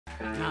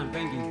Man,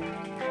 thank you.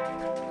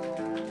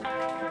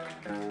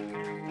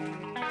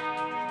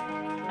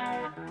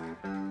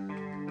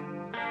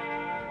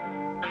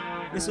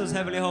 This was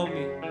Heavily Hold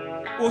Me.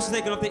 Also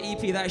taken off the EP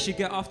that I should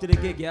get after the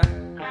gig, yeah?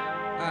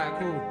 Alright,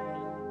 cool.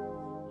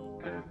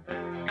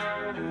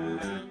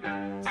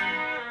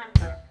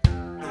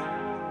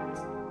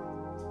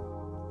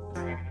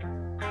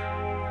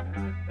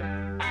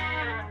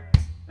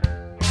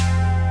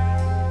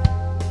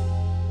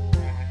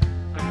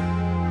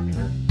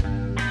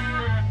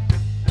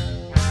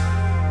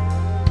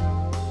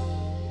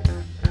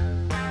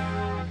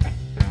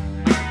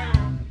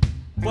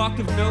 Walk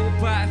of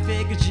nobody,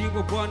 figured you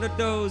were one of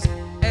those.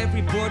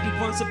 Everybody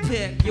wants a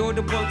pick, you're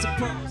the one to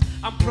pose.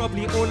 I'm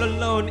probably all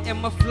alone in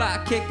my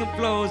flat, kicking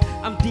flows.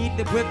 I'm dealing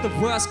with the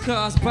worst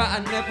cause, but I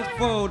never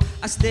fold.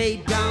 I stay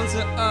down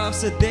to earth,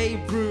 so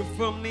they root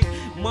for me.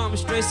 Mom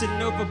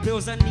stressing over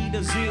bills, I need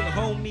a zoo,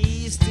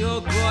 homie.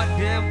 Still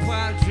goddamn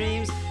wild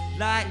dreams,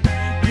 like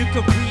you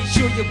can reach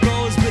all your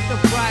goals with the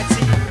right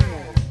team.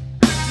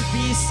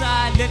 Be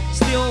silent,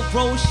 still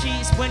roll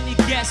sheets when it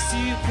gets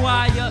too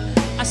quiet.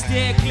 I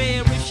steer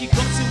clear if she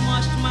got too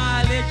much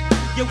mileage.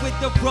 You're with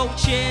the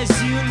roaches,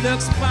 you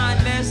look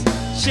spineless.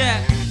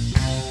 Check,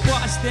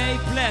 but I stay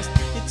blessed.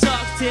 You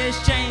talk to his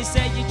chain,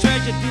 say you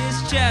treasure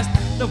this chest.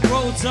 The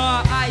roads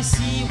are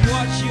icy,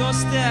 watch your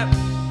step.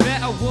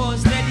 Better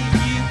was steady,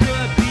 you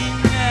could be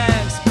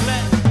next.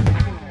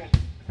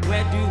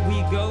 Where do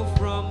we go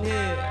from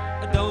here?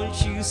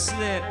 Don't you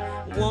slip,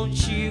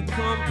 won't you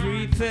come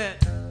prepared?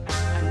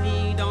 I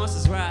need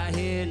answers right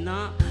here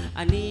now.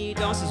 I need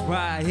answers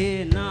right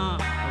here now.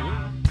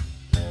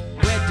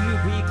 Where do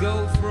we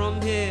go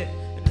from here?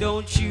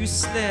 Don't you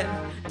slip,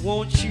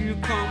 won't you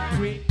come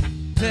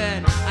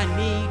prepared? I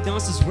need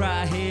answers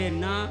right here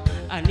now.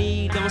 I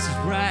need answers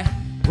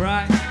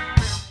right.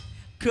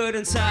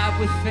 Couldn't tie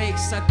with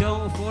fakes, I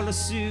don't follow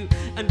suit.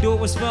 And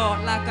always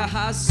felt like I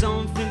had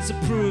something to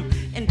prove.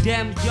 In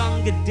them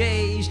younger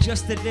days,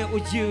 just a little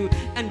you.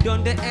 And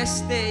on the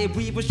estate,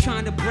 we was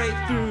trying to break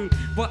through.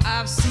 But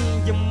I've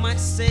seen, you might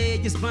say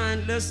it's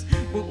mindless.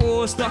 We're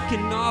all stuck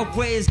in our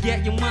ways,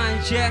 get your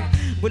mind checked.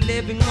 We're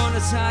living on a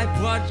tight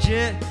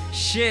budget,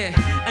 shit.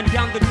 And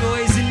down the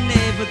noisy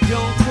neighbor,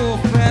 don't call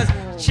friends,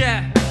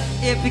 check.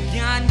 It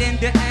began in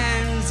the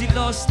ends, he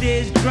lost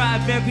his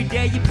drive. Every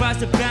day he buys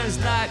the Benz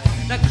like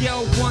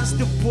girl wants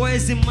the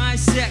boys in my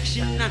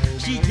section.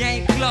 She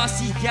ain't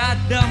classy, I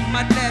done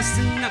my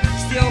lesson.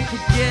 Still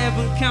forgive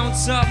and count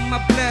up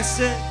my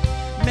blessing.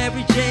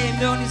 Mary Jane,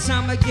 the only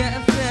time I get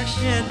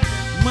affection.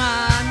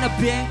 Man, I've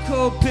been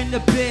coping the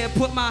bed,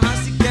 put my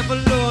hands together,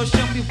 Lord,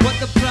 show me what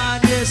the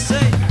plan is.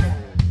 Say,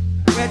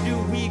 where do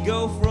we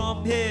go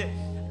from here?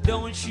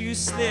 Don't you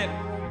slip,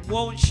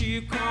 won't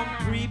you come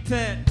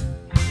prepared?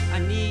 I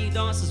need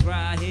answers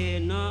right here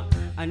now.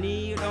 I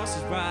need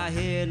answers right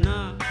here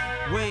now.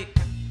 Wait,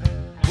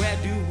 where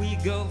do we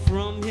go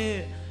from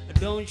here?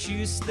 Don't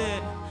you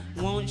slip,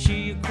 won't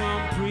you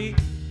come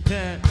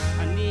prepared?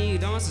 I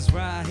need answers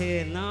right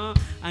here now.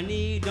 I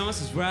need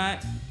answers right.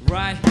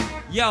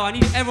 Yo, I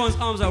need everyone's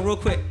arms out real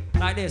quick,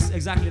 like this,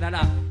 exactly like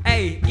that.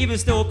 Hey, even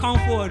still, come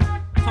forward,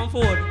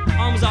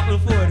 arms up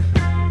and forward.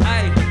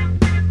 Hey,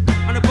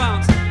 on the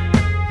bounce,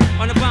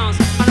 on the bounce,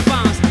 on the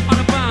bounce, on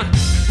the bounce,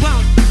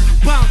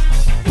 bounce.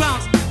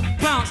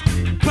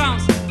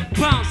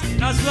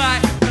 That's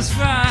right,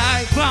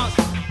 bounce.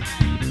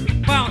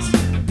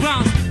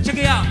 Check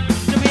it out,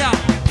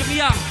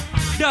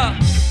 duh.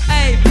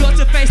 Hey, built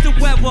to face the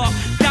weather.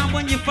 Down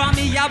when you find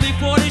me, I'll be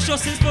falling short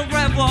since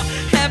forever.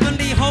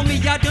 Heavenly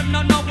homie, I do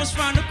not know what's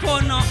round the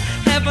corner.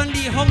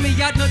 Heavenly homie,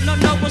 I do not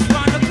know what's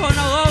round the corner.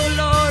 Oh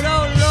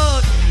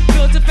Lord.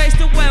 Built to face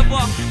the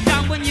weather.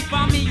 Down when you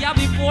find me, I'll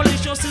be falling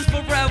short since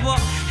forever.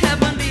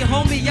 Heavenly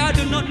homie, I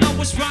do not know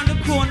what's round the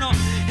corner.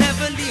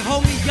 Heavenly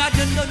homie, I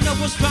do not know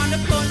what's round the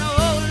corner.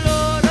 Oh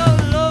Lord.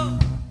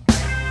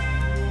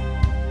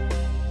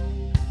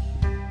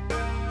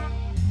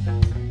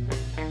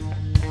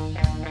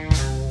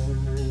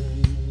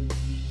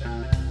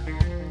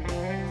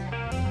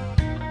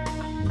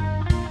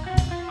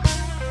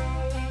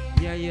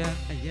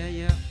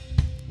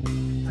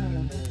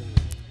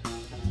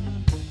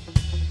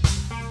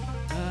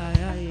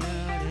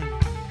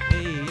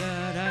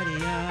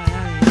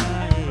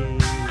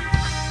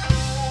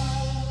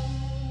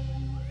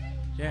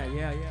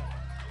 Yeah. Yeah.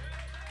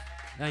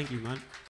 Thank you, man.